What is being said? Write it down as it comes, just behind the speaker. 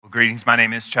Greetings, my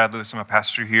name is Chad Lewis. I'm a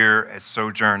pastor here at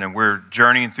Sojourn, and we're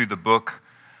journeying through the book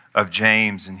of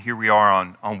James, and here we are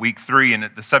on week 3,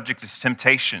 and the subject is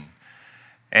temptation.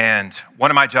 And one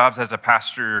of my jobs as a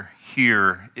pastor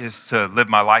here is to live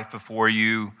my life before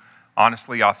you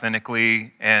honestly,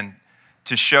 authentically, and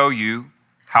to show you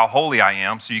how holy I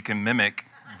am so you can mimic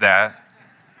that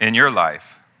in your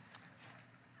life.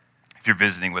 If you're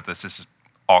visiting with us, this is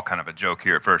all kind of a joke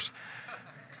here at first.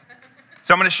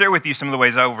 So I'm going to share with you some of the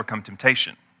ways I overcome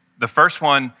temptation. The first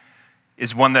one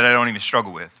is one that I don't even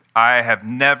struggle with. I have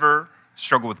never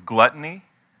struggled with gluttony,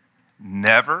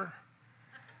 never,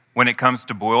 when it comes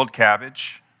to boiled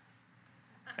cabbage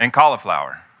and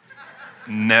cauliflower.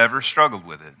 Never struggled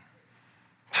with it.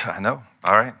 I know,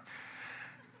 all right.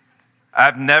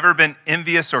 I've never been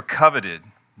envious or coveted,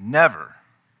 never,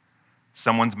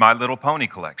 someone's My Little Pony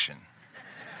collection.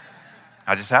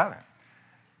 I just haven't.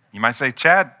 You might say,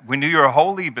 Chad, we knew you were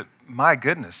holy, but my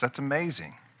goodness, that's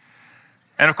amazing.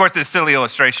 And of course, this silly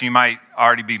illustration, you might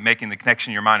already be making the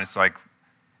connection in your mind. It's like,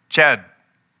 Chad,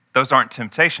 those aren't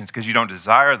temptations because you don't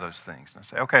desire those things. And I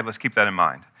say, okay, let's keep that in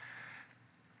mind.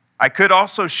 I could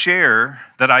also share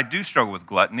that I do struggle with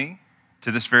gluttony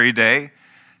to this very day.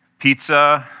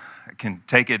 Pizza, I can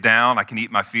take it down. I can eat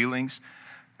my feelings.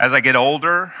 As I get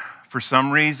older, for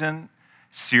some reason,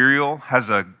 cereal has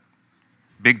a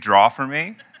big draw for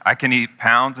me. I can eat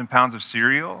pounds and pounds of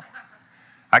cereal.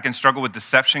 I can struggle with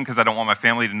deception because I don't want my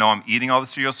family to know I'm eating all the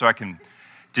cereal, so I can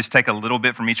just take a little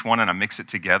bit from each one and I mix it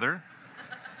together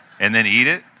and then eat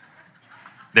it.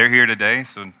 They're here today,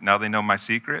 so now they know my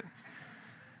secret.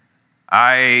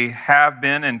 I have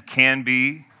been and can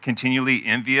be continually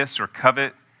envious or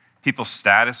covet people's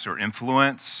status or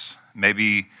influence.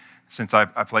 Maybe since I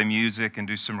play music and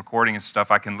do some recording and stuff,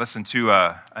 I can listen to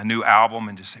a new album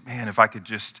and just say, man, if I could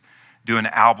just do an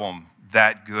album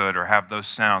that good or have those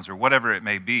sounds or whatever it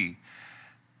may be.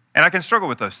 And I can struggle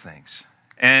with those things.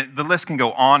 And the list can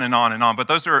go on and on and on, but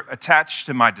those are attached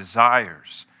to my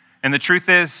desires. And the truth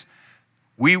is,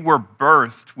 we were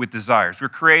birthed with desires. We're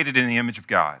created in the image of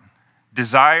God.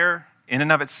 Desire in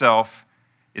and of itself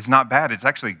is not bad. It's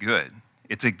actually good.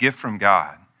 It's a gift from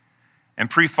God. And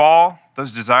pre-fall,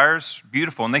 those desires,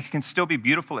 beautiful. And they can still be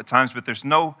beautiful at times, but there's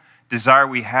no desire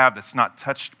we have that's not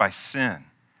touched by sin.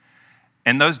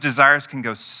 And those desires can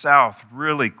go south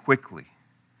really quickly.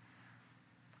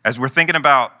 As we're thinking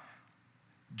about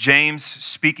James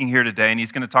speaking here today, and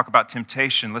he's going to talk about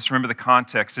temptation, let's remember the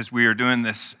context as we are doing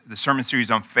the sermon series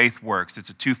on faith works.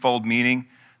 It's a twofold meaning.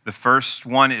 The first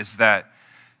one is that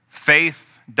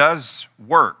faith does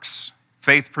works.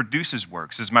 Faith produces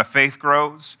works. As my faith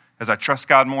grows, as I trust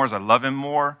God more, as I love him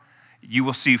more, you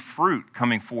will see fruit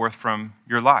coming forth from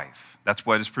your life. That's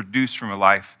what is produced from a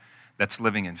life that's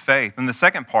living in faith. And the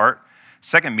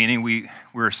second meaning we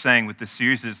were saying with this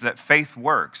series is that faith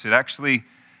works. It actually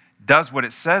does what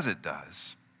it says it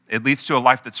does. It leads to a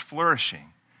life that's flourishing.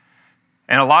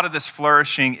 And a lot of this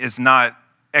flourishing is not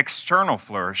external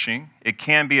flourishing. It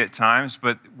can be at times,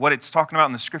 but what it's talking about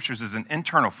in the scriptures is an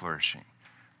internal flourishing.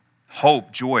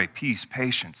 Hope, joy, peace,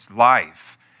 patience,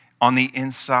 life on the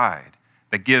inside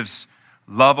that gives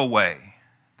love away,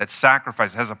 that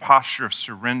sacrifices, has a posture of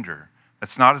surrender,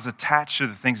 that's not as attached to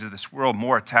the things of this world,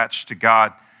 more attached to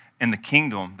God and the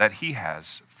kingdom that he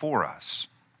has for us.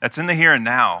 That's in the here and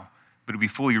now, but it'll be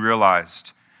fully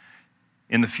realized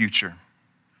in the future.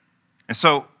 And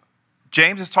so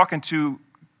James is talking to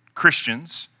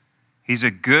Christians. He's a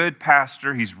good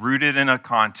pastor. He's rooted in a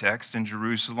context in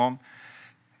Jerusalem.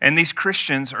 And these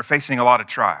Christians are facing a lot of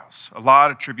trials, a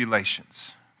lot of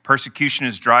tribulations. Persecution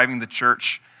is driving the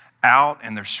church out,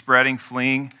 and they're spreading,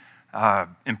 fleeing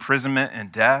imprisonment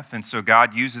and death. And so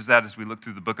God uses that as we look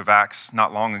through the book of Acts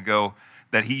not long ago,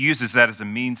 that he uses that as a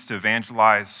means to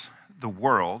evangelize the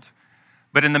world.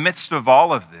 But in the midst of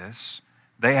all of this,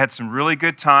 they had some really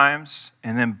good times,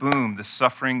 and then boom, the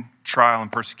suffering, trial, and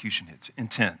persecution hits,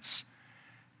 intense.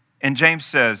 And James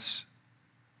says,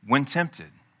 when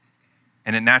tempted,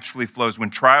 and it naturally flows, when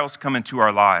trials come into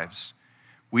our lives,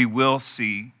 we will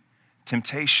see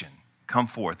temptation come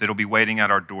forth. It'll be waiting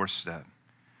at our doorstep.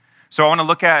 So I want to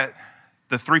look at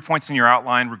the 3 points in your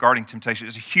outline regarding temptation.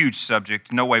 It's a huge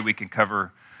subject. No way we can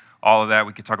cover all of that.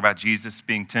 We could talk about Jesus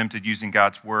being tempted using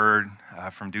God's word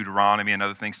from Deuteronomy and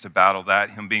other things to battle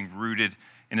that, him being rooted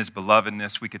in his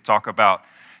belovedness. We could talk about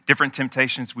different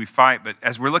temptations we fight. But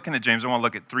as we're looking at James, I want to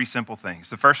look at 3 simple things.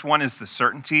 The first one is the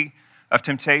certainty of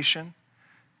temptation.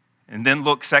 And then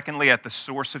look, secondly, at the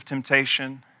source of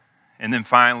temptation. And then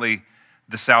finally,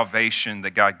 the salvation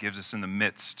that God gives us in the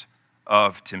midst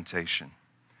of temptation.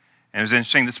 And it was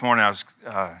interesting this morning, I was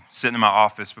sitting in my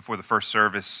office before the first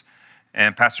service,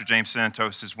 And Pastor James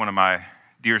Santos is one of my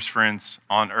dearest friends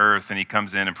on earth, and he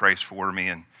comes in and prays for me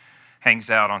and hangs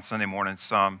out on Sunday mornings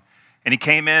some. And he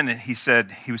came in and he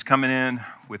said he was coming in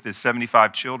with his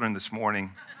 75 children this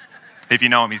morning. If you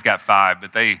know him, he's got 5,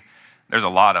 but there's a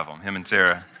lot of them, him and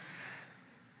Tara.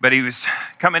 But he was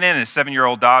coming in, and his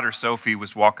 7-year-old daughter, Sophie,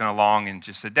 was walking along and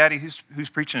just said, "Daddy, who's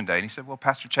preaching today?" And he said, "Well,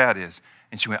 Pastor Chad is."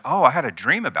 And she went, "Oh, I had a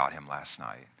dream about him last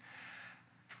night."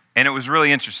 And it was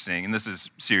really interesting, and this is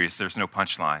serious, there's no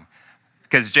punchline,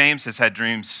 because James has had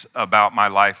dreams about my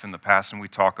life in the past, and we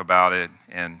talk about it,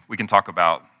 and we can talk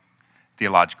about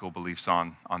theological beliefs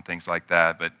on things like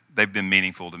that, but they've been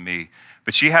meaningful to me.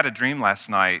 But she had a dream last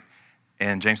night,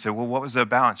 and James said, "Well, what was it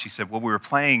about?" And she said, "Well, we were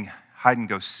playing hide and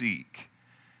go seek.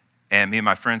 And me and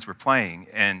my friends were playing,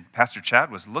 and Pastor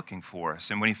Chad was looking for us.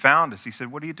 And when he found us, he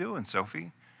said, 'What are you doing,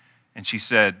 Sophie?' And she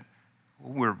said,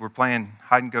 well, we're playing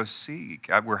hide and go seek.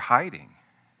 We're hiding."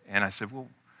 And I said, "Well,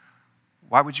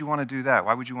 why would you want to do that?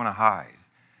 Why would you want to hide?"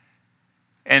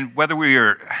 And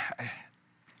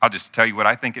I'll just tell you what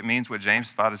I think it means, what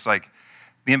James thought. It's like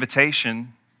the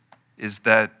invitation is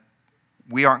that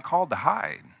we aren't called to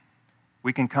hide.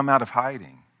 We can come out of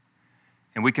hiding.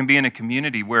 And we can be in a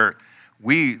community where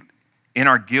in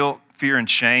our guilt, fear, and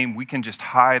shame, we can just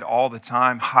hide all the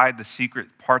time, hide the secret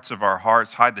parts of our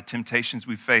hearts, hide the temptations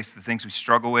we face, the things we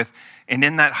struggle with. And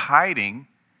in that hiding,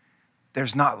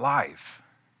 there's not life.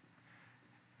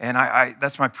 And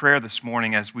that's my prayer this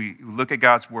morning as we look at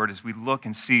God's word, as we look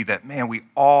and see that, man, we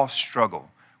all struggle.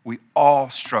 We all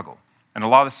struggle. And a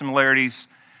lot of the similarities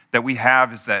that we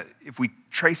have is that if we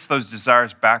trace those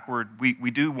desires backward,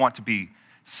 we do want to be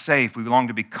safe. We long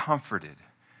to be comforted.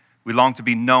 We long to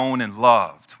be known and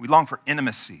loved. We long for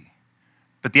intimacy.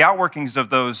 But the outworkings of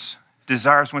those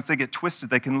desires, once they get twisted,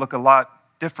 they can look a lot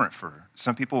different for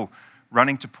some people.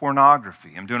 Running to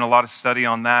pornography. I'm doing a lot of study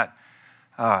on that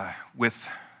with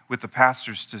the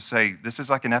pastors to say this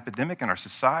is like an epidemic in our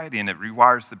society, and it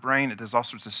rewires the brain. It does all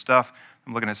sorts of stuff.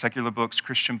 I'm looking at secular books,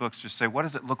 Christian books, to say, what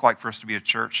does it look like for us to be a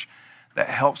church that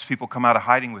helps people come out of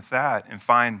hiding with that and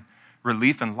find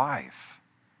relief in life?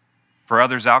 For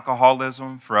others,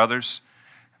 alcoholism. For others,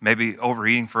 maybe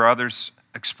overeating. For others,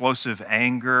 explosive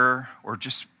anger, or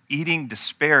just eating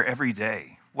despair every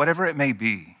day. Whatever it may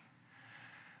be,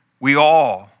 we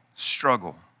all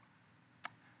struggle.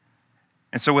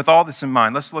 And so with all this in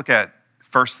mind, let's look at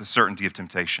first the certainty of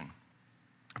temptation.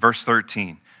 Verse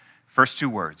 13, first 2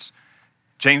 words.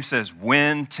 James says,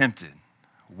 when tempted,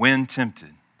 when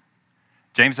tempted.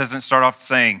 James doesn't start off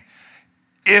saying,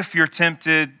 if you're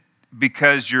tempted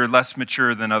because you're less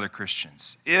mature than other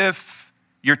Christians. If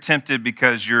you're tempted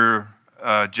because you're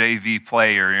a JV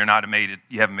player, you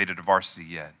haven't made it to varsity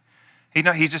yet.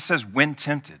 He just says, when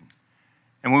tempted.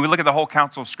 And when we look at the whole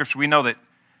counsel of Scripture, we know that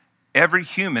every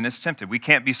human is tempted. We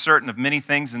can't be certain of many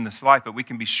things in this life, but we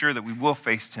can be sure that we will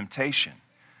face temptation.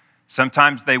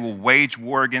 Sometimes they will wage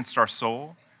war against our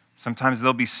soul. Sometimes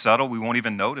they'll be subtle. We won't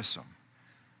even notice them.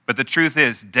 But the truth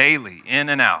is, daily, in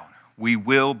and out, we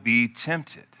will be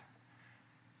tempted.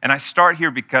 And I start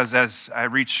here because as I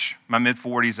reach my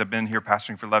mid-40s, I've been here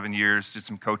pastoring for 11 years, did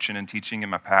some coaching and teaching in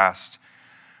my past,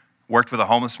 worked with a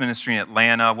homeless ministry in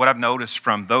Atlanta. What I've noticed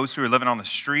from those who are living on the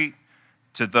street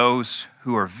to those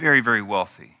who are very, very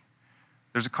wealthy,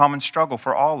 there's a common struggle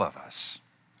for all of us,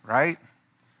 right?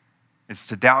 It's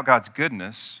to doubt God's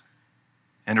goodness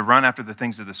and to run after the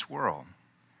things of this world.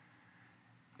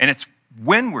 And it's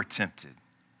when we're tempted,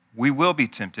 we will be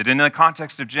tempted. And in the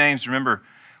context of James, remember,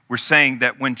 we're saying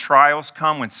that when trials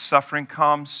come, when suffering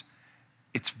comes,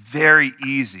 it's very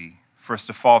easy for us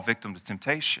to fall victim to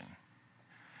temptation.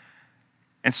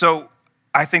 And so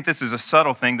I think this is a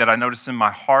subtle thing that I notice in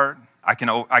my heart. I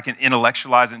can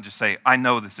intellectualize it and just say, I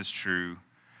know this is true,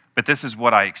 but this is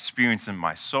what I experience in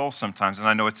my soul sometimes, and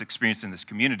I know it's experienced in this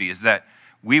community, is that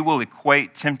we will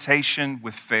equate temptation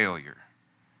with failure.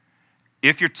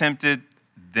 If you're tempted,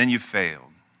 then you've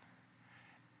failed.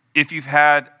 If you've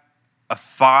had a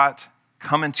thought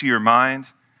come into your mind,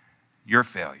 you're a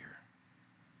failure.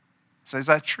 So is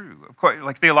that true? Of course,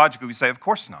 like theologically, we say, of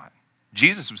course not.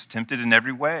 Jesus was tempted in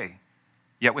every way,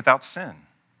 yet without sin.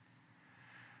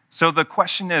 So the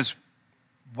question is,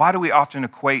 why do we often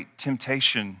equate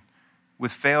temptation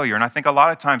with failure? And I think a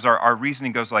lot of times our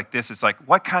reasoning goes like this. It's like,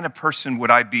 what kind of person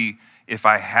would I be if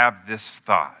I have this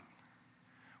thought?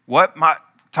 What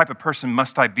type of person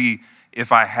must I be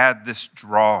if I had this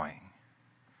drawing?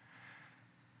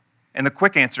 And the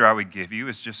quick answer I would give you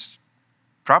is just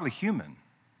probably human.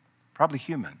 Probably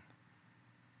human.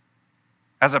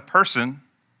 As a person,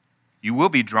 you will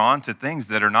be drawn to things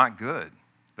that are not good,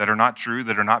 that are not true,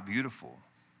 that are not beautiful.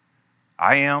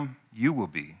 I am, you will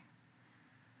be.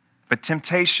 But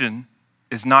temptation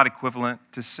is not equivalent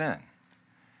to sin.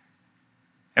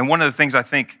 And one of the things I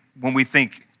think when we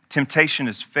think temptation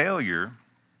is failure,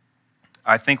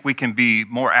 I think we can be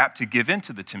more apt to give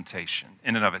into the temptation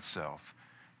in and of itself.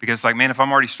 Because it's like, man, if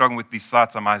I'm already struggling with these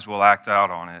thoughts, I might as well act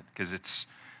out on it because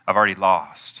I've already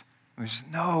lost. And we just,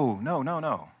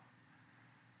 no.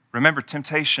 Remember,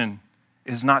 temptation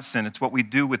is not sin. It's what we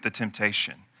do with the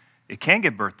temptation. It can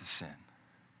give birth to sin,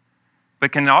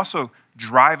 but can also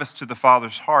drive us to the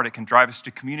Father's heart. It can drive us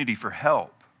to community for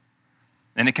help.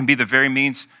 And it can be the very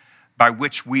means by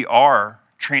which we are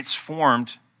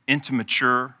transformed into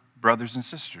mature brothers and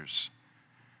sisters.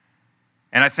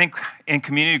 And I think in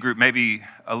community group, maybe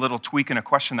a little tweak in a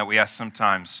question that we ask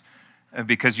sometimes,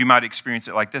 because you might experience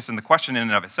it like this. And the question in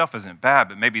and of itself isn't bad,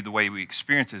 but maybe the way we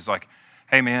experience it is like,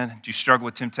 hey man, do you struggle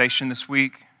with temptation this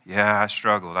week? Yeah, I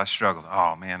struggled.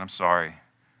 Oh man, I'm sorry.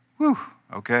 Whew,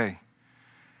 okay.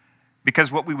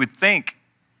 Because what we would think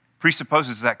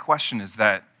presupposes that question is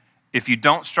that if you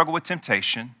don't struggle with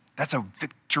temptation, that's a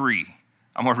victory.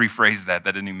 I'm going to rephrase that.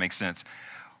 That didn't even make sense.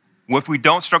 If we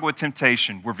don't struggle with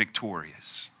temptation, we're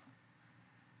victorious.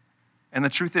 And the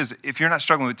truth is, if you're not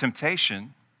struggling with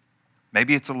temptation,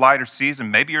 maybe it's a lighter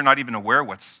season. Maybe you're not even aware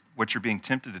what you're being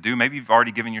tempted to do. Maybe you've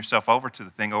already given yourself over to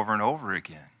the thing over and over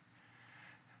again.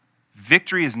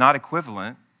 Victory is not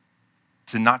equivalent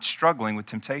to not struggling with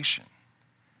temptation.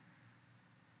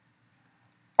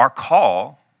 Our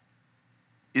call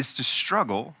is to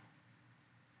struggle,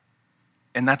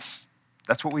 and that's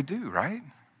what we do, right?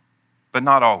 But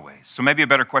not always. So maybe a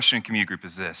better question in community group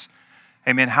is this.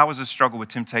 Hey man, how was the struggle with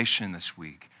temptation this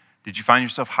week? Did you find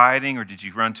yourself hiding or did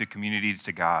you run to community,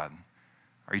 to God?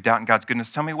 Are you doubting God's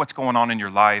goodness? Tell me what's going on in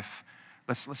your life.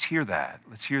 Let's hear that.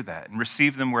 Let's hear that and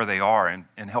receive them where they are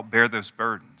and help bear those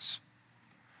burdens.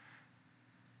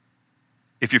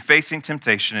 If you're facing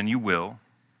temptation, and you will,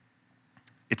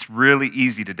 it's really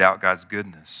easy to doubt God's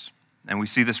goodness. And we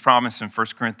see this promise in 1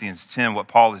 Corinthians 10, what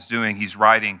Paul is doing. He's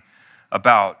writing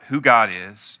about who God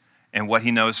is and what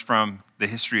he knows from the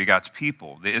history of God's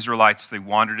people. The Israelites, they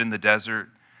wandered in the desert.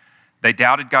 They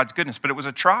doubted God's goodness, but it was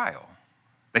a trial.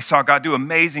 They saw God do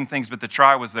amazing things, but the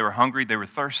trial was they were hungry, they were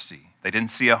thirsty. They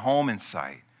didn't see a home in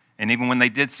sight. And even when they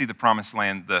did see the promised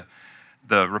land,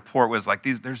 the report was like,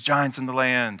 there's giants in the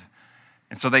land.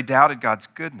 And so they doubted God's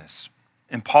goodness.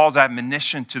 And Paul's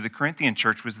admonition to the Corinthian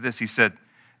church was this. He said,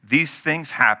 these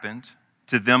things happened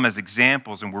to them as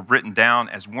examples and were written down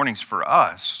as warnings for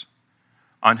us,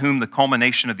 on whom the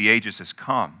culmination of the ages has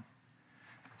come.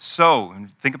 So,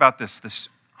 think about this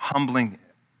humbling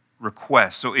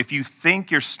request. So if you think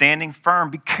you're standing firm,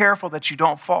 be careful that you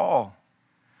don't fall.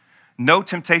 No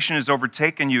temptation has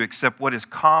overtaken you except what is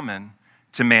common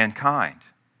to mankind.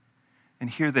 And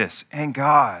hear this, and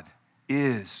God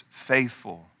is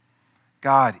faithful.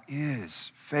 God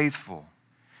is faithful.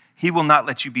 He will not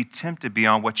let you be tempted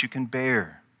beyond what you can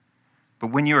bear. But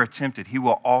when you are tempted, he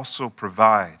will also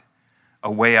provide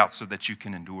a way out so that you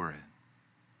can endure it.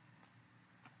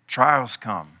 Trials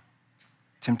come.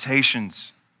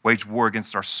 Temptations wage war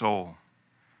against our soul.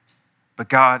 But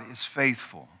God is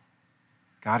faithful.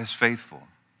 God is faithful.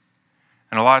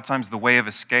 And a lot of times the way of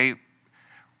escape,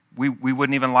 we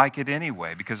wouldn't even like it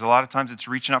anyway, because a lot of times it's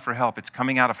reaching out for help. It's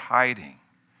coming out of hiding.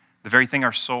 The very thing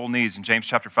our soul needs. In James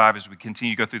chapter 5, as we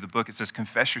continue to go through the book, it says,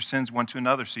 confess your sins one to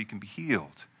another so you can be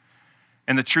healed.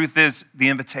 And the truth is, the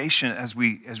invitation as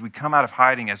we come out of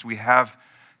hiding, as we have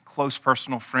close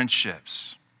personal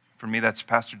friendships. For me, that's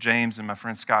Pastor James and my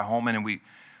friend Scott Holman, and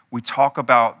we talk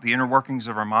about the inner workings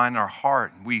of our mind and our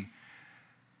heart, and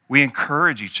we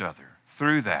encourage each other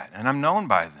through that. And I'm known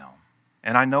by them,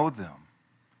 and I know them.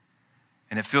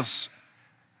 And it feels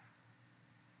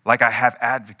like I have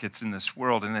advocates in this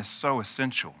world, and it's so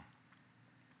essential.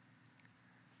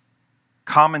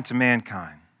 Common to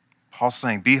mankind. Paul's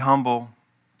saying, be humble,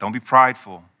 don't be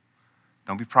prideful.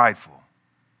 Don't be prideful.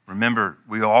 Remember,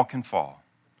 we all can fall.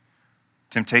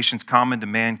 Temptation's common to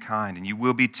mankind, and you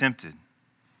will be tempted.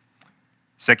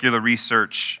 Secular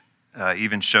research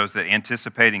even shows that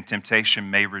anticipating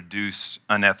temptation may reduce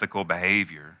unethical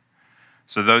behavior.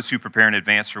 So those who prepare in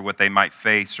advance for what they might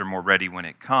face are more ready when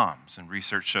it comes. And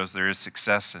research shows there is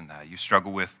success in that. You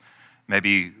struggle with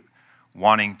maybe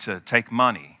wanting to take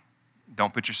money.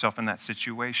 Don't put yourself in that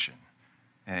situation.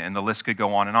 And the list could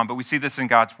go on and on. But we see this in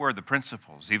God's word, the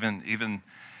principles. Even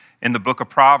in the book of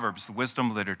Proverbs, the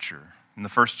wisdom literature, in the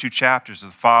first 2 chapters of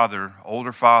the father,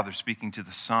 older father speaking to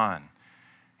the son.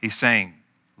 He's saying,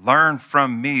 learn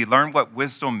from me. Learn what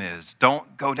wisdom is.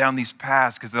 Don't go down these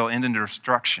paths because they'll end in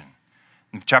destruction.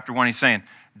 In chapter 1, he's saying,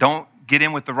 don't get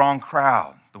in with the wrong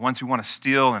crowd, the ones who want to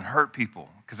steal and hurt people,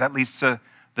 because that leads to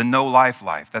the no life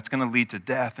life. That's going to lead to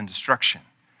death and destruction.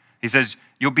 He says,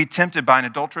 you'll be tempted by an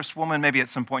adulterous woman maybe at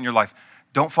some point in your life.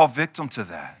 Don't fall victim to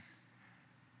that.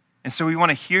 And so we want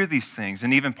to hear these things.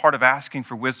 And even part of asking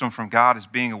for wisdom from God is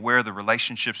being aware of the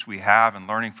relationships we have and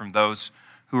learning from those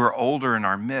who are older in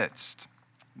our midst.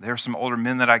 There are some older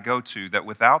men that I go to that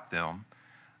without them,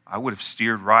 I would have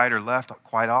steered right or left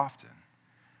quite often.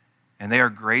 And they are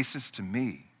gracious to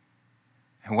me.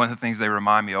 And one of the things they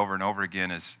remind me over and over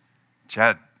again is,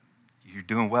 Chad, you're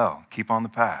doing well. Keep on the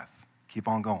path. Keep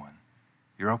on going.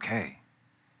 You're okay.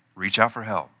 Reach out for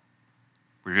help.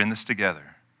 We're in this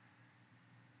together.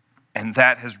 And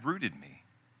that has rooted me.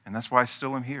 And that's why I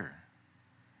still am here.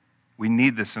 We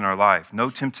need this in our life. No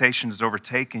temptation has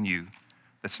overtaken you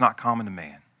that's not common to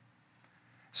man.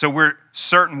 So we're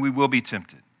certain we will be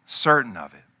tempted, certain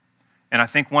of it. And I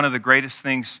think one of the greatest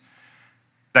things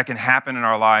that can happen in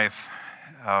our life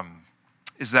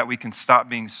is that we can stop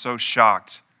being so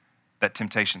shocked that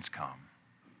temptations come.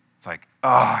 It's like, oh,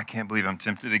 I can't believe I'm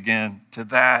tempted again to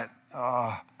that.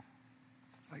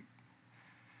 Like,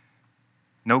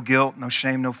 no guilt, no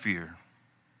shame, no fear.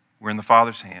 We're in the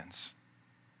Father's hands.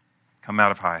 Come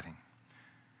out of hiding.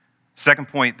 Second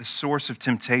point, the source of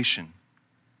temptation.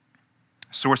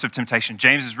 Source of temptation.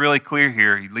 James is really clear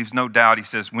here. He leaves no doubt. He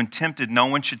says, when tempted, no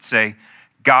one should say,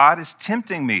 God is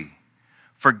tempting me.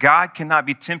 For God cannot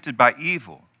be tempted by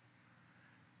evil,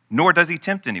 nor does he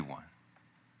tempt anyone.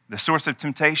 The source of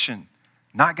temptation,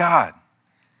 not God,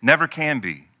 never can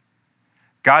be.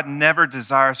 God never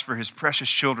desires for his precious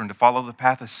children to follow the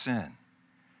path of sin.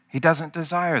 He doesn't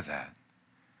desire that.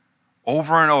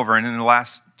 Over and over, and in the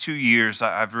last 2 years,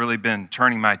 I've really been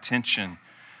turning my attention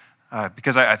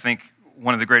because I think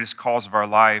one of the greatest calls of our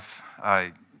life,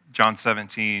 John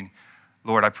 17,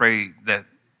 Lord, I pray that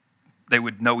they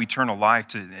would know eternal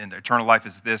life, and eternal life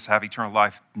is this, have eternal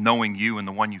life knowing you and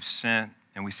the one you sent.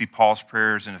 And we see Paul's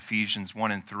prayers in Ephesians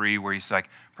 1 and 3 where he's like,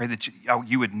 pray that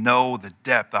you would know the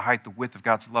depth, the height, the width of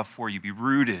God's love for you, be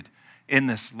rooted in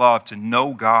this love to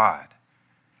know God,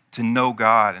 to know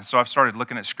God. And so I've started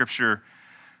looking at Scripture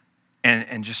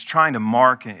and just trying to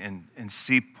mark and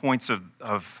see points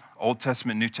of Old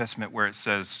Testament, New Testament where it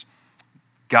says,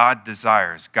 God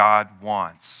desires, God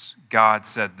wants, God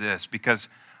said this, because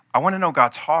I want to know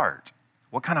God's heart.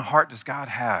 What kind of heart does God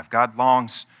have? God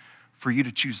longs for you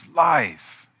to choose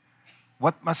life.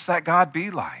 What must that God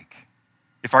be like?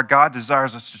 If our God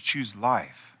desires us to choose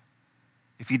life,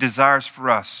 if he desires for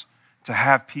us to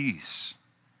have peace,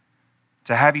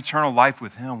 to have eternal life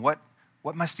with him, what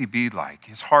must he be like?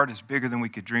 His heart is bigger than we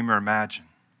could dream or imagine.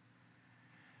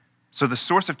 So the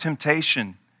source of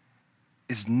temptation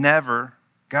is never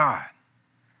God.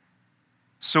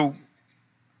 So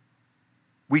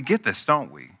we get this,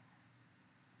 don't we?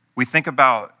 We think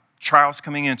about trials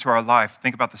coming into our life,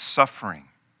 think about the suffering.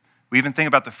 We even think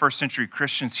about the first century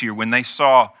Christians here when they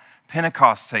saw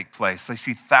Pentecost take place. They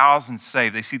see thousands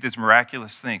saved. They see these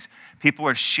miraculous things. People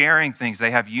are sharing things.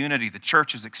 They have unity. The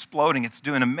church is exploding. It's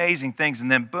doing amazing things. And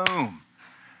then boom,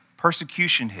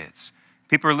 persecution hits.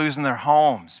 People are losing their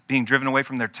homes, being driven away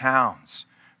from their towns.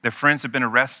 Their friends have been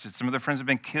arrested. Some of their friends have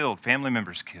been killed, family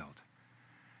members killed.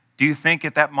 Do you think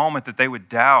at that moment that they would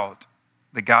doubt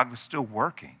that God was still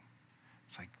working?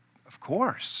 It's like, of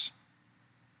course.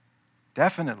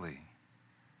 Definitely.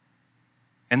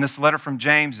 And this letter from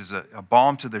James is a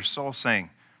balm to their soul saying,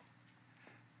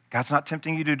 God's not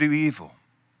tempting you to do evil.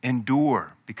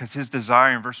 Endure, because his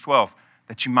desire in verse 12,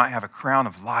 that you might have a crown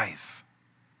of life.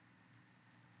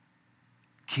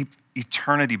 Keep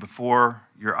eternity before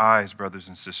your eyes, brothers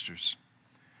and sisters.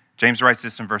 James writes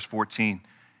this in verse 14.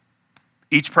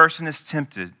 Each person is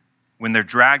tempted when they're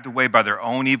dragged away by their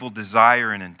own evil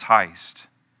desire and enticed.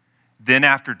 Then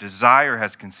after desire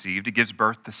has conceived, it gives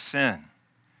birth to sin.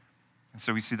 And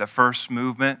so we see that first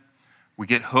movement. We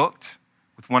get hooked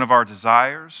with one of our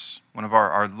desires, one of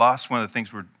our lusts, one of the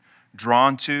things we're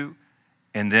drawn to,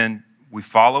 and then we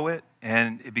follow it,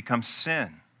 and it becomes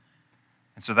sin.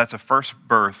 And so that's a first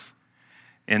birth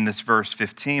in this verse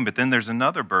 15, but then there's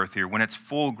another birth here. When it's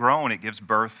full grown, it gives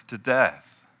birth to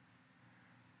death.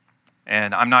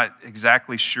 And I'm not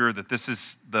exactly sure that this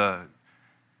is the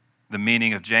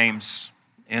meaning of James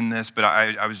in this, but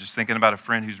I was just thinking about a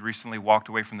friend who's recently walked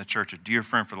away from the church, a dear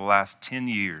friend for the last 10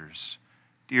 years.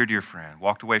 Dear friend.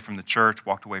 Walked away from the church,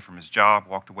 walked away from his job,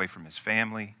 walked away from his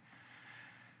family.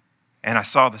 And I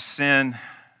saw the sin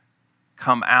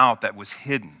come out that was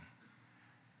hidden.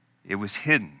 It was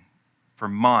hidden for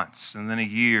months, and then a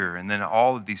year, and then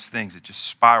all of these things. It just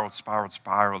spiraled,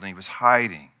 and he was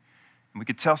hiding. And we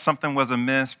could tell something was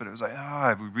amiss, but it was like,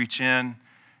 if we reach in,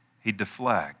 he'd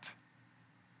deflect.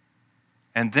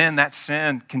 And then that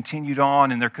sin continued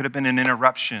on, and there could have been an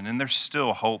interruption, and there's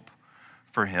still hope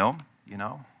for him, you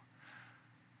know.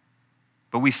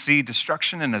 But we see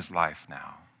destruction in his life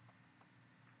now.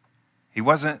 He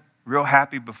wasn't real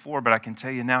happy before, but I can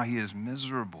tell you now he is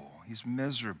miserable. He's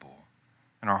miserable,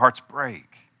 and our hearts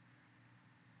break.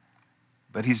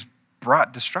 But he's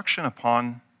brought destruction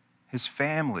upon his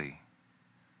family,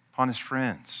 upon his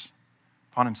friends,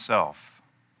 upon himself.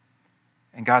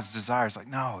 And God's desire is like,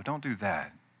 no, don't do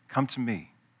that. Come to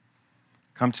me.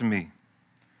 Come to me.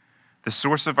 The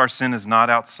source of our sin is not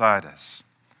outside us.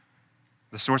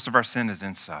 The source of our sin is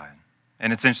inside.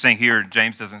 And it's interesting here,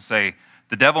 James doesn't say,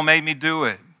 the devil made me do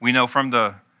it. We know from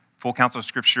the full counsel of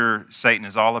Scripture, Satan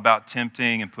is all about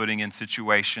tempting and putting in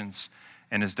situations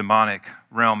in his demonic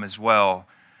realm as well.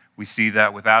 We see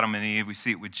that with Adam and Eve. We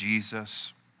see it with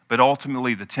Jesus. But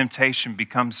ultimately, the temptation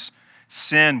becomes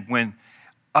sin when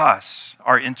us,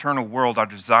 our internal world, our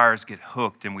desires get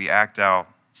hooked and we act out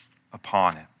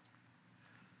upon it.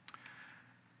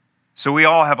 So we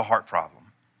all have a heart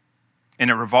problem, and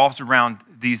it revolves around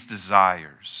these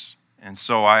desires. And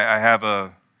so I have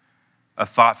a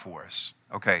thought for us.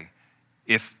 Okay,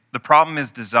 if the problem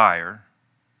is desire,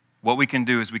 what we can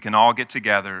do is we can all get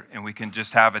together and we can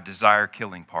just have a desire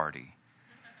killing party.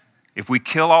 If we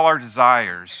kill all our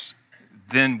desires,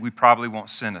 then we probably won't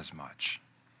sin as much.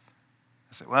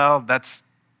 I say, well, that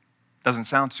doesn't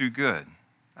sound too good.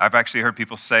 I've actually heard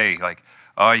people say, like,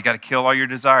 oh, you got to kill all your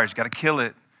desires. You got to kill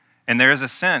it. And there is a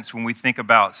sense when we think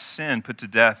about sin, put to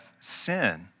death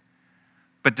sin.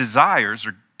 But desires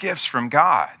are gifts from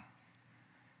God.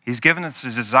 He's given us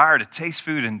a desire to taste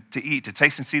food and to eat, to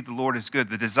taste and see the Lord is good,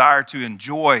 the desire to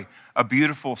enjoy a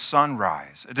beautiful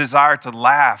sunrise, a desire to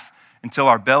laugh until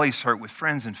our bellies hurt with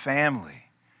friends and family.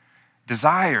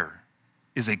 Desire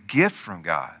is a gift from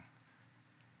God.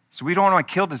 So we don't want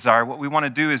to kill desire. What we want to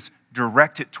do is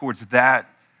direct it towards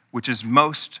that which is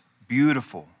most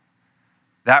beautiful,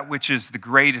 that which is the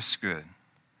greatest good,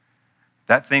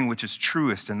 that thing which is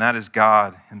truest, and that is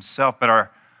God himself. But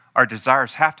our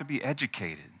desires have to be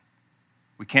educated.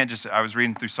 We can't just, I was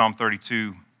reading through Psalm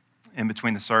 32 in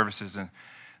between the services, and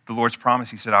the Lord's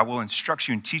promise, he said, I will instruct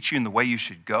you and teach you in the way you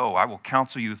should go. I will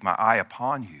counsel you with my eye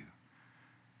upon you.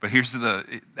 But here's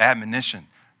the admonition.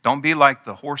 Don't be like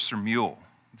the horse or mule,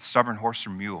 the stubborn horse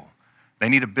or mule. They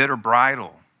need a bit or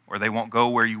bridle, or they won't go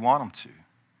where you want them to.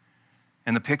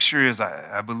 And the picture is,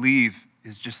 I believe,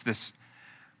 is just this,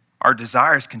 our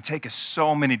desires can take us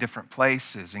so many different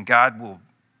places, and God will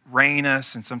rein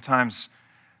us and sometimes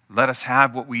let us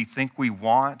have what we think we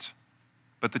want.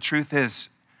 But the truth is,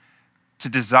 to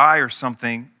desire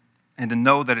something and to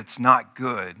know that it's not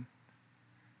good,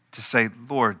 to say,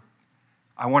 Lord,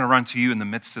 I want to run to you in the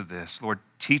midst of this. Lord,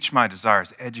 teach my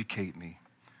desires, educate me.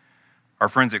 Our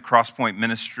friends at Crosspoint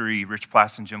Ministry, Rich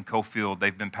Plass and Jim Cofield,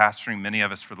 they've been pastoring many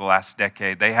of us for the last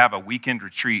decade. They have a weekend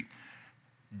retreat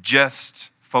just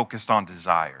focused on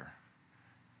desire.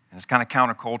 And it's kind of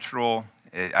countercultural.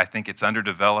 I think it's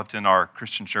underdeveloped in our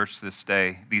Christian church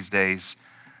these days.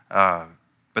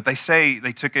 But they say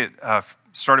they took it,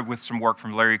 started with some work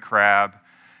from Larry Crabb,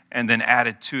 and then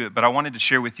added to it. But I wanted to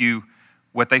share with you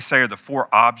what they say are the 4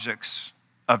 objects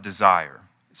of desire.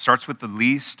 It starts with the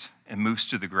least and moves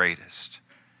to the greatest.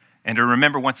 And to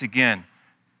remember, once again,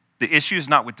 the issue is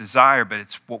not with desire, but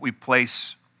it's what we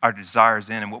place our desires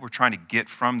in and what we're trying to get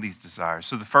from these desires.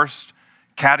 So the first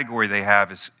category they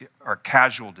have are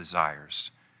casual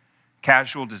desires.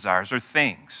 Casual desires are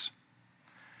things.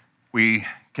 We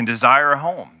can desire a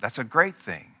home. That's a great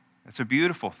thing. That's a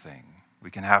beautiful thing.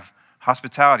 We can have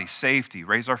hospitality, safety,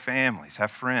 raise our families,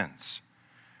 have friends.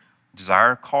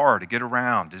 Desire a car to get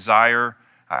around. Desire,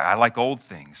 I like old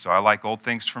things, so I like old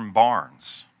things from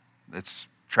Barnes. It's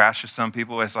trash to some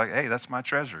people. It's like, hey, that's my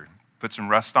treasure. Put some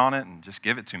rust on it and just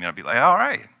give it to me. I'll be like, all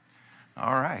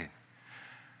right.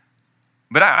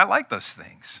 But I like those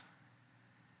things.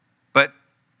 But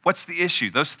what's the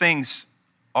issue? Those things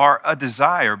are a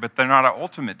desire, but they're not an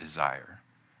ultimate desire.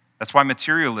 That's why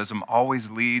materialism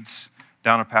always leads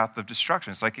down a path of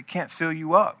destruction. It's like it can't fill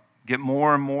you up. Get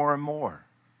more and more and more.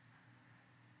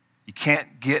 You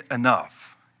can't get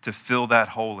enough to fill that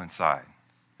hole inside.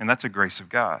 And that's a grace of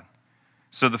God.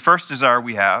 So the first desire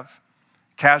we have,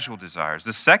 casual desires.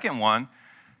 The second one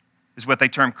is what they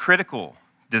term critical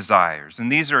desires.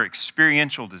 And these are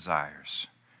experiential desires.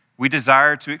 We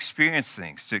desire to experience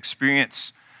things, to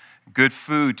experience good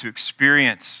food, to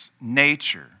experience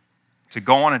nature, to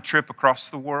go on a trip across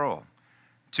the world,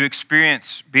 to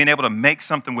experience being able to make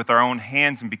something with our own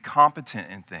hands and be competent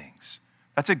in things.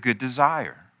 That's a good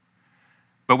desire.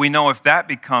 But we know if that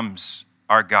becomes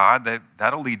our God,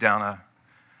 that'll lead down a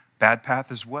bad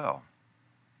path as well.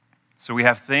 So we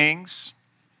have things,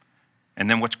 and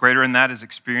then what's greater than that is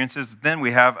experiences. Then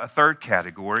we have a third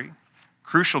category,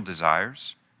 crucial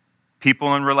desires,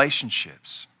 people and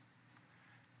relationships.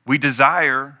 We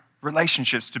desire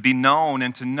relationships, to be known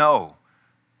and to know,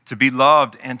 to be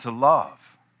loved and to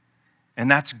love. And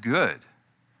that's good.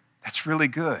 That's really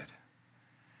good.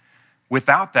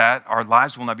 Without that, our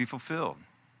lives will not be fulfilled.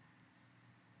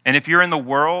 And if you're in the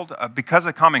world, because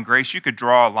of common grace, you could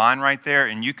draw a line right there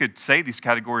and you could say these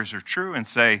categories are true and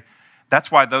say,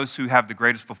 that's why those who have the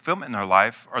greatest fulfillment in their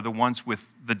life are the ones with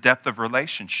the depth of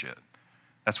relationship.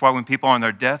 That's why when people on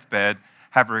their deathbed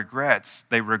have regrets,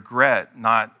 they regret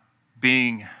not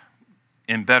being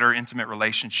in better intimate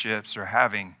relationships or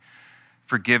having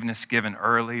forgiveness given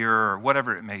earlier or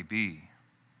whatever it may be.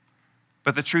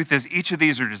 But the truth is, each of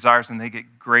these are desires and they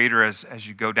get greater as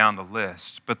you go down the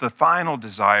list. But the final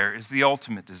desire is the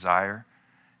ultimate desire,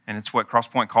 and it's what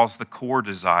Crosspoint calls the core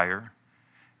desire.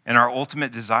 And our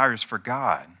ultimate desire is for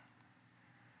God.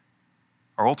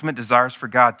 Our ultimate desire is for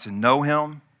God to know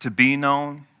Him, to be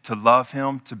known, to love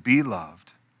Him, to be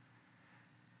loved.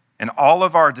 And all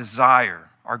of our desire,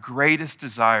 our greatest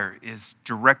desire, is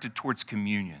directed towards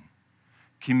communion.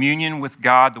 Communion with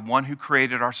God, the one who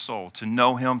created our soul, to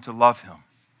know Him, to love Him.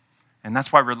 And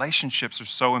that's why relationships are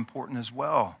so important as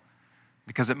well,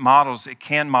 because it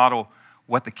can model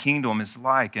what the kingdom is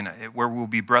like and where we'll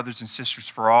be brothers and sisters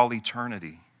for all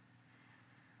eternity.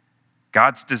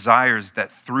 God's desire is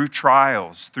that through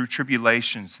trials, through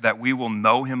tribulations, that we will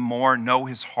know Him more, know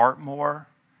His heart more,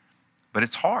 but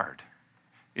it's hard.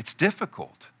 It's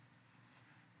difficult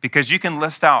because you can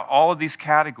list out all of these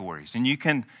categories and you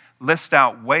can list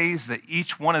out ways that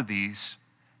each one of these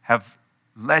have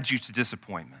led you to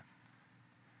disappointment.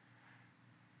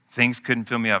 Things couldn't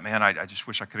fill me up. Man, I just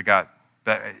wish I could have got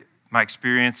better. My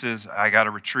experiences, I got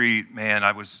a retreat. Man,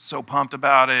 I was so pumped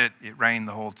about it. It rained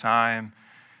the whole time.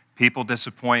 People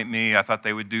disappoint me. I thought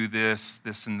they would do this,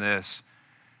 this, and this.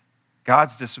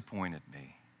 God's disappointed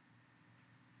me.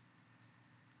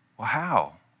 Well,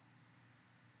 how?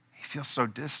 He feels so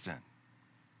distant.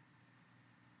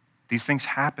 These things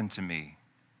happen to me.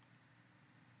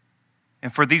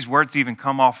 And for these words to even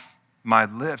come off my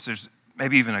lips, there's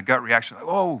maybe even a gut reaction like,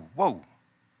 oh, whoa.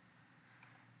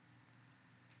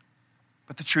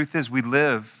 But the truth is, we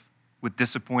live with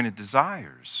disappointed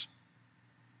desires.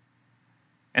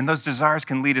 And those desires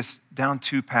can lead us down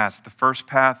two paths. The first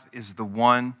path is the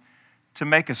one to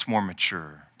make us more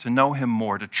mature, to know Him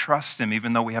more, to trust Him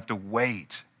even though we have to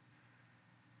wait.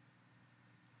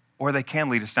 Or they can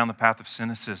lead us down the path of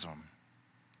cynicism,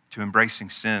 to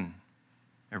embracing sin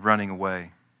and running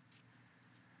away.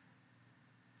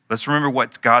 Let's remember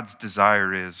what God's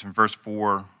desire is in verse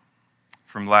 4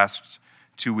 from last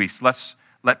 2 weeks.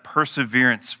 Let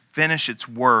perseverance finish its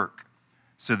work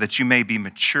so that you may be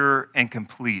mature and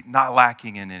complete, not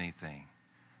lacking in anything.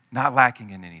 Not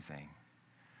lacking in anything.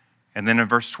 And then in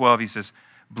verse 12, he says,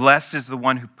 blessed is the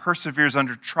one who perseveres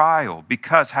under trial,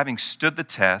 because having stood the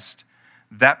test,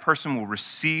 that person will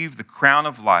receive the crown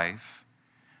of life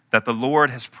that the Lord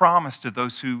has promised to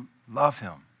those who love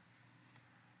Him.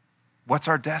 What's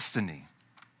our destiny?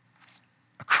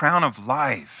 A crown of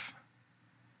life.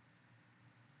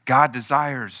 God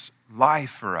desires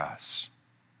life for us.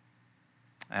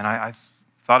 And I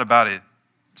thought about it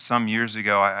some years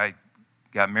ago. I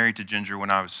got married to Ginger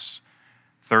when I was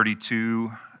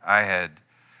 32. I had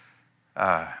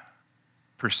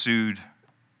pursued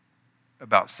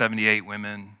about 78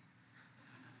 women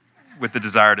with the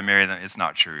desire to marry them. It's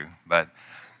not true, but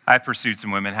I pursued some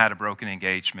women, had a broken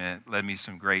engagement, led me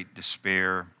some great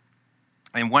despair.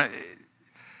 And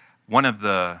one of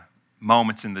the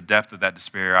moments in the depth of that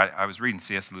despair, I was reading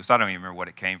C.S. Lewis. I don't even remember what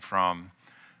it came from,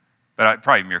 but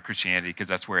probably Mere Christianity, because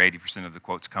that's where 80% of the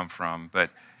quotes come from.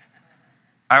 But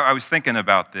I was thinking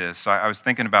about this. I was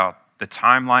thinking about the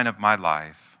timeline of my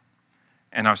life,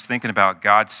 and I was thinking about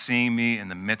God seeing me in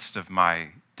the midst of my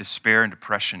despair and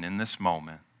depression in this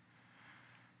moment.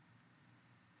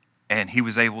 And He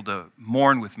was able to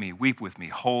mourn with me, weep with me,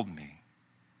 hold me.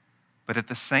 But at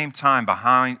the same time,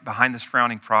 behind this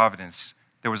frowning providence,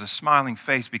 there was a smiling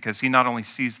face, because He not only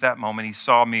sees that moment, He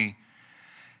saw me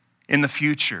in the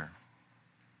future.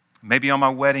 Maybe on my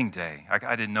wedding day.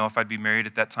 I didn't know if I'd be married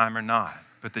at that time or not,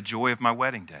 but the joy of my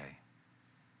wedding day.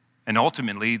 And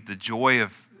ultimately, the joy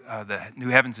of the new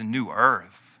heavens and new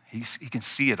earth. He can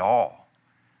see it all.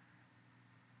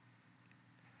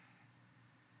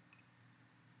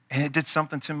 And it did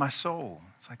something to my soul.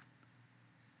 It's like,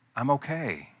 I'm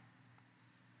okay.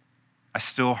 I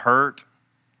still hurt.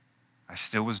 I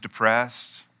still was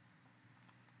depressed.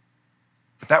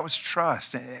 But that was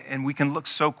trust. And we can look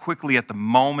so quickly at the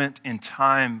moment in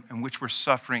time in which we're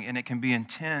suffering, and it can be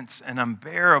intense and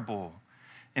unbearable.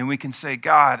 And we can say,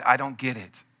 God, I don't get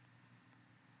it.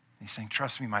 And he's saying,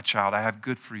 trust me, my child, I have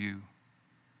good for you.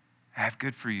 I have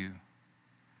good for you.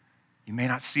 You may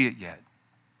not see it yet,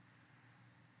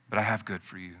 but I have good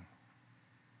for you.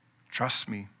 Trust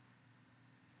me.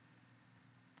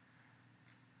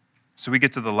 So we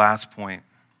get to the last point.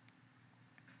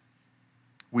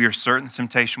 We are certain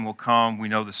temptation will come. We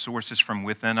know the source is from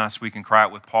within us. We can cry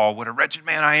out with Paul, what a wretched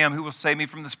man I am. Who will save me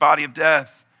from this body of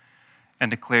death? And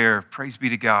declare, praise be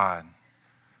to God.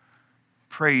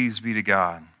 Praise be to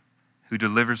God who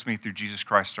delivers me through Jesus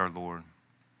Christ our Lord.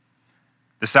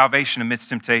 The salvation amidst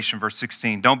temptation, verse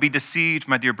 16. Don't be deceived,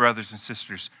 my dear brothers and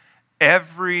sisters.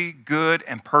 Every good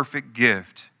and perfect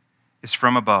gift is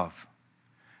from above,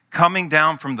 coming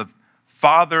down from the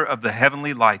Father of the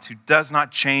heavenly lights, who does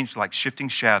not change like shifting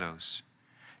shadows.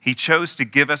 He chose to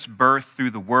give us birth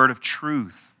through the word of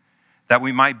truth, that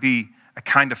we might be a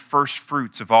kind of first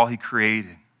fruits of all he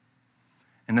created.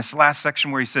 In this last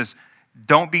section where he says,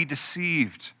 don't be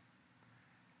deceived.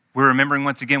 We're remembering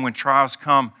once again when trials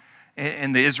come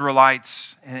in the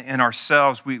Israelites and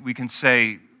ourselves, we can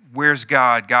say, where's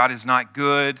God? God is not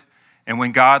good. And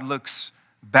when God looks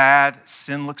bad,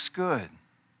 sin looks good.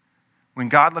 When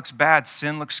God looks bad,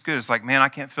 sin looks good. It's like, man, I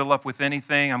can't fill up with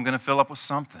anything. I'm going to fill up with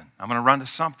something. I'm going to run to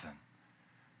something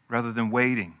rather than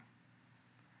waiting.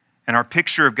 And our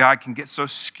picture of God can get so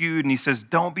skewed. And he says,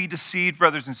 don't be deceived,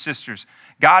 brothers and sisters.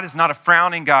 God is not a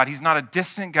frowning God. He's not a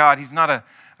distant God. He's not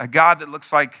a God that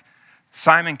looks like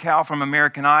Simon Cowell from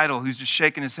American Idol, who's just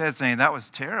shaking his head saying, that was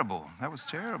terrible. That was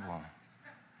terrible.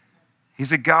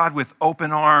 He's a God with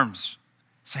open arms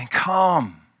saying,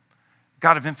 come,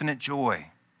 God of infinite joy.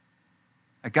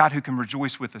 A God who can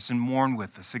rejoice with us and mourn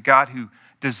with us. A God who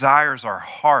desires our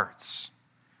hearts.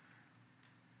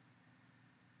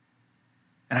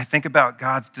 And I think about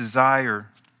God's desire,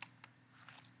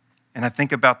 and I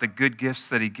think about the good gifts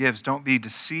that he gives. Don't be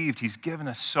deceived. He's given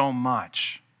us so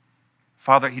much.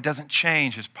 Father, he doesn't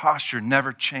change. His posture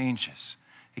never changes.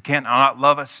 He can't not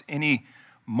love us any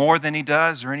more than he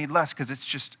does or any less, because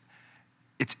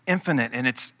it's infinite and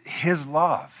it's his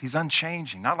love. He's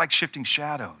unchanging, not like shifting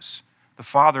shadows. The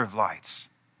Father of lights.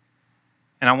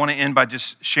 And I want to end by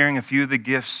just sharing a few of the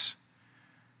gifts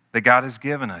that God has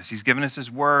given us. He's given us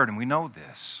his word, and we know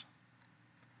this.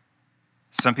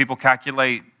 Some people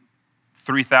calculate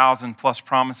 3,000 plus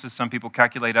promises. Some people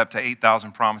calculate up to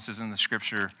 8,000 promises in the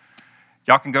scripture.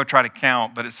 Y'all can go try to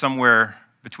count, but it's somewhere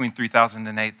between 3,000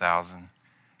 and 8,000.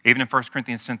 Even in 1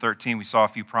 Corinthians 10:13, we saw a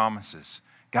few promises.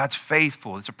 God's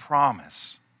faithful. It's a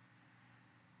promise.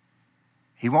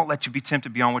 He won't let you be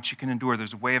tempted beyond what you can endure.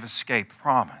 There's a way of escape,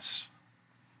 promise.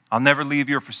 I'll never leave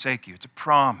you or forsake you. It's a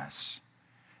promise.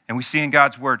 And we see in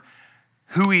God's word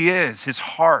who he is, his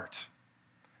heart.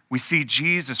 We see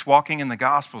Jesus walking in the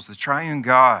Gospels, the triune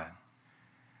God,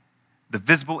 the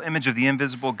visible image of the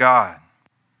invisible God,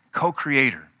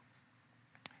 co-creator.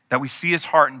 That we see his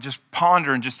heart and just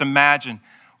ponder and just imagine,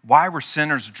 why were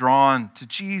sinners drawn to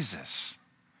Jesus?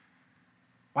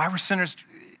 Why were sinners?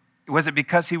 Was it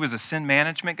because he was a sin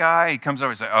management guy? He comes over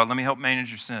and says, oh, let me help manage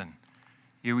your sin.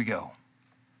 Here we go.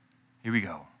 Here we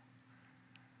go.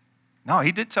 No,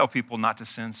 he did tell people not to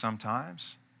sin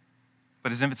sometimes,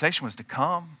 but his invitation was to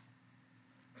come.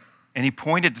 And he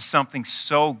pointed to something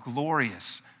so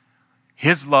glorious.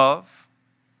 His love,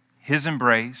 his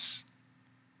embrace,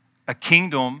 a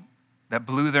kingdom that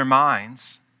blew their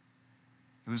minds.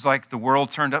 It was like the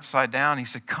world turned upside down. He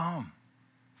said, come,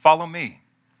 follow me.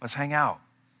 Let's hang out.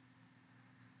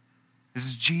 This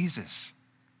is Jesus.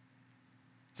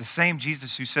 It's the same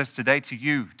Jesus who says today to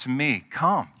you, to me,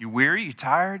 come. You weary? You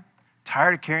tired?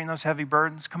 Tired of carrying those heavy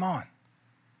burdens? Come on.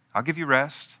 I'll give you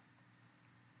rest.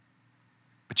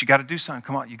 But you got to do something.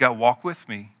 Come on. You got to walk with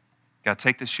me. You got to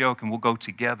take this yoke and we'll go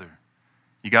together.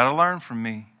 You got to learn from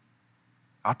me.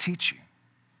 I'll teach you.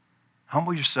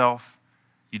 Humble yourself.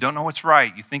 You don't know what's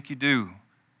right. You think you do.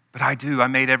 But I do. I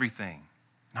made everything.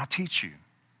 And I'll teach you.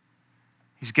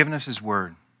 He's given us his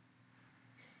word.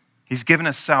 He's given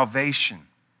us salvation.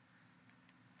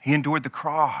 He endured the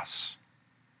cross.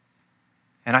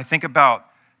 And I think about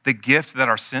the gift that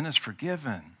our sin is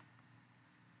forgiven.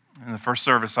 In the first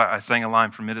service, I sang a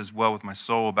line from It Is Well With My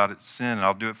Soul about its sin, and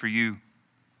I'll do it for you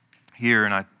here.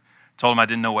 And I told him I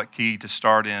didn't know what key to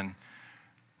start in.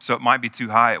 So it might be too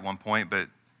high at one point, but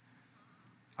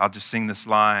I'll just sing this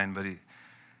line. But a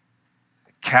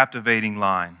captivating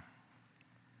line.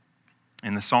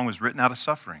 And the song was written out of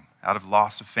suffering, out of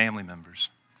loss of family members.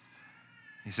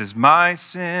 He says, my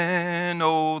sin,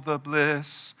 oh, the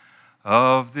bliss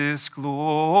of this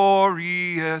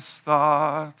glorious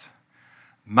thought.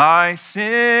 My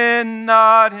sin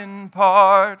not in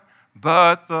part,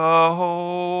 but the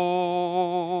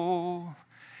whole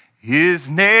is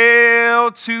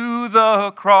nailed to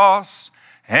the cross,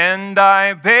 and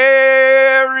I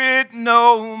bear it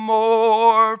no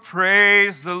more.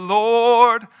 Praise the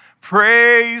Lord,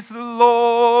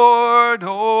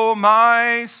 oh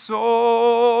my soul.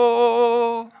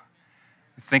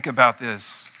 Think about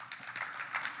this.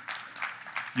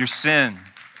 Your sin,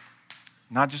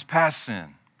 not just past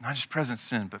sin, not just present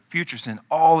sin, but future sin,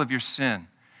 all of your sin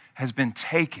has been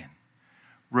taken,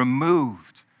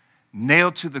 removed,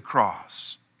 nailed to the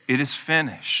cross. It is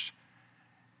finished.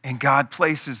 And God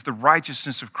places the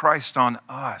righteousness of Christ on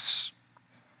us.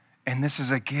 And this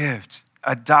is a gift,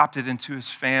 adopted into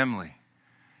his family.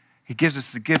 He gives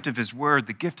us the gift of his word,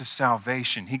 the gift of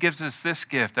salvation. He gives us this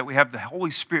gift that we have the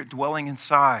Holy Spirit dwelling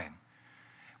inside.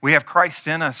 We have Christ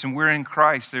in us and we're in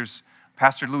Christ. There's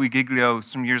Pastor Louis Giglio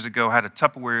some years ago had a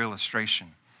Tupperware illustration.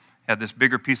 He had this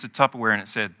bigger piece of Tupperware and it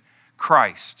said,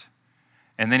 Christ.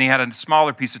 And then he had a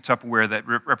smaller piece of Tupperware that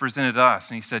represented us.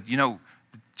 And he said, you know,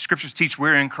 the scriptures teach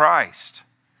we're in Christ.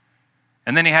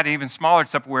 And then he had an even smaller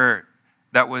Tupperware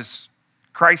that was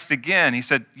Christ again. He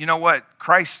said, you know what?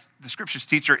 Christ, the scriptures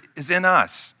teacher, is in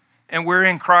us. And we're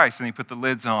in Christ. And he put the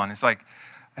lids on. It's like,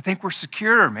 I think we're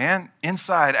secure, man.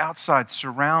 Inside, outside,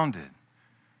 surrounded.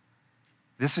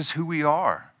 This is who we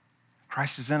are.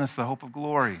 Christ is in us, the hope of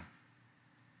glory.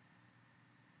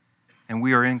 And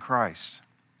we are in Christ.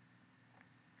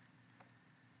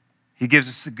 He gives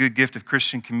us the good gift of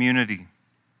Christian community.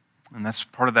 And that's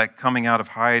part of that coming out of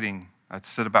hiding. I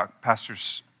said about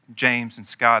Pastors James and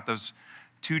Scott, those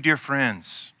two dear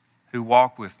friends who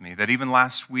walk with me, that even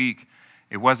last week,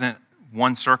 it wasn't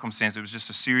one circumstance, it was just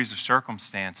a series of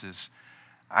circumstances.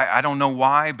 I don't know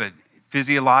why, but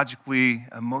physiologically,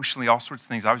 emotionally, all sorts of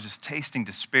things, I was just tasting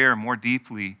despair more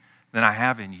deeply than I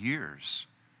have in years.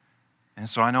 And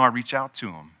so I know I reach out to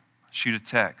them, shoot a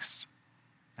text,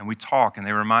 and we talk, and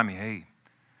they remind me, hey,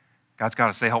 God's got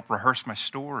to say, help rehearse my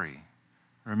story.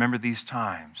 Remember these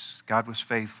times. God was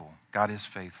faithful. God is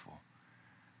faithful.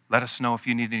 Let us know if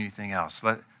you need anything else.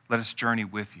 Let us journey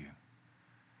with you.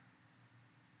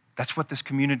 That's what this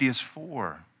community is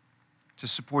for, to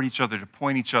support each other, to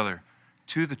point each other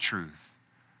to the truth,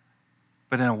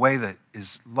 but in a way that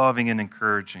is loving and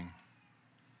encouraging.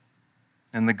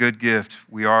 And the good gift,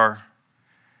 we are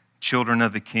children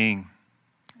of the King.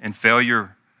 In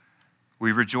failure,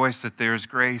 we rejoice that there is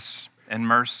grace and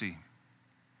mercy.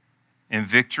 In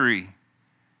victory,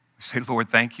 we say, Lord,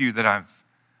 thank you that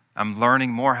I'm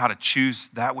learning more how to choose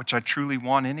that which I truly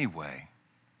want anyway.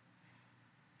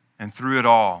 And through it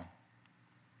all,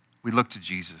 we look to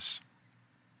Jesus.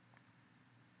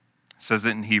 It says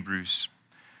it in Hebrews.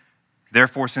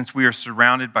 Therefore, since we are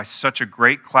surrounded by such a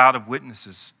great cloud of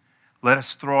witnesses, let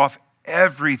us throw off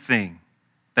everything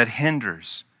that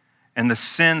hinders and the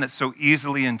sin that so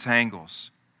easily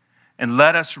entangles. And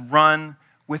let us run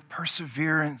with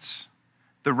perseverance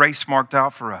the race marked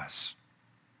out for us.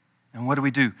 And what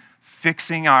do?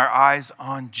 Fixing our eyes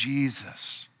on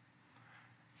Jesus.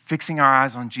 Fixing our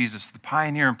eyes on Jesus, the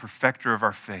pioneer and perfecter of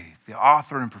our faith, the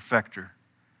author and perfecter.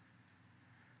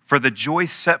 For the joy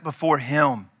set before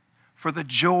him, for the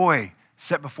joy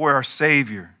set before our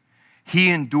Savior, he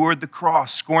endured the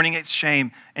cross, scorning its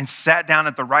shame, and sat down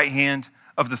at the right hand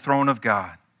of the throne of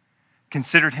God.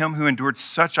 Considered him who endured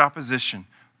such opposition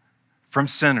from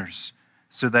sinners,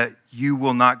 so that you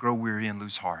will not grow weary and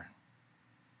lose heart.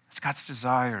 It's God's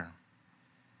desire.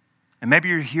 And maybe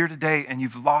you're here today and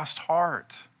you've lost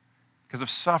heart because of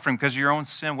suffering, because of your own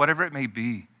sin, whatever it may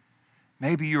be.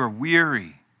 Maybe you're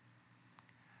weary.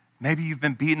 Maybe you've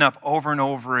been beaten up over and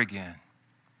over again.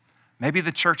 Maybe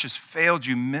the church has failed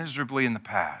you miserably in the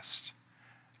past.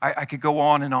 I could go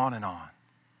on and on and on.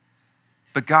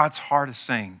 But God's heart is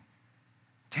saying,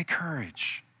 take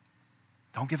courage.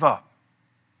 Don't give up.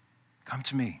 Come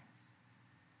to me.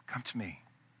 Come to me.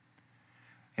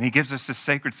 And he gives us this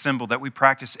sacred symbol that we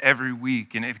practice every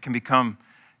week, and it can become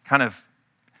kind of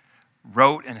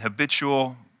rote and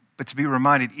habitual, but to be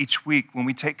reminded each week when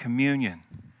we take communion,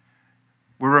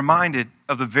 we're reminded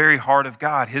of the very heart of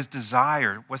God. His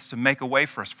desire was to make a way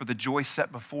for us, for the joy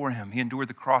set before him. He endured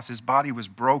the cross. His body was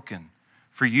broken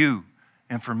for you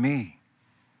and for me.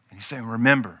 And he's saying,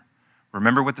 remember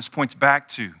what this points back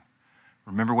to.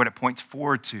 Remember what it points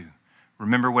forward to.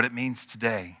 Remember what it means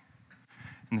today.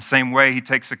 In the same way, he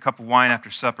takes a cup of wine after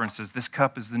supper and says, this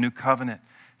cup is the new covenant,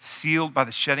 sealed by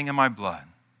the shedding of my blood.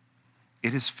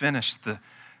 It is finished. The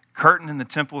curtain in the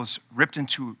temple is ripped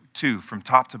into two from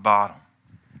top to bottom.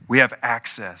 We have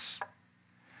access.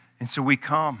 And so we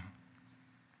come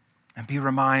and be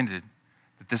reminded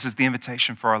that this is the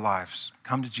invitation for our lives.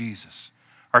 Come to Jesus.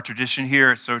 Our tradition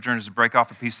here at Sojourn is to break off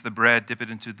a piece of the bread, dip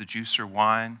it into the juice or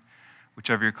wine,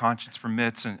 whichever your conscience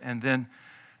permits. And then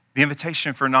the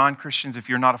invitation for non-Christians, if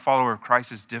you're not a follower of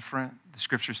Christ, is different. The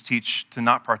scriptures teach to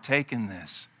not partake in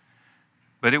this.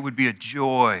 But it would be a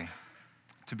joy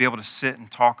to be able to sit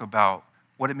and talk about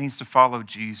what it means to follow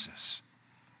Jesus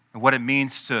and what it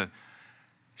means to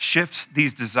shift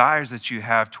these desires that you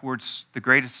have towards the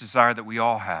greatest desire that we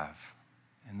all have.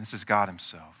 And this is God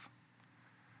himself.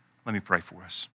 Let me pray for us.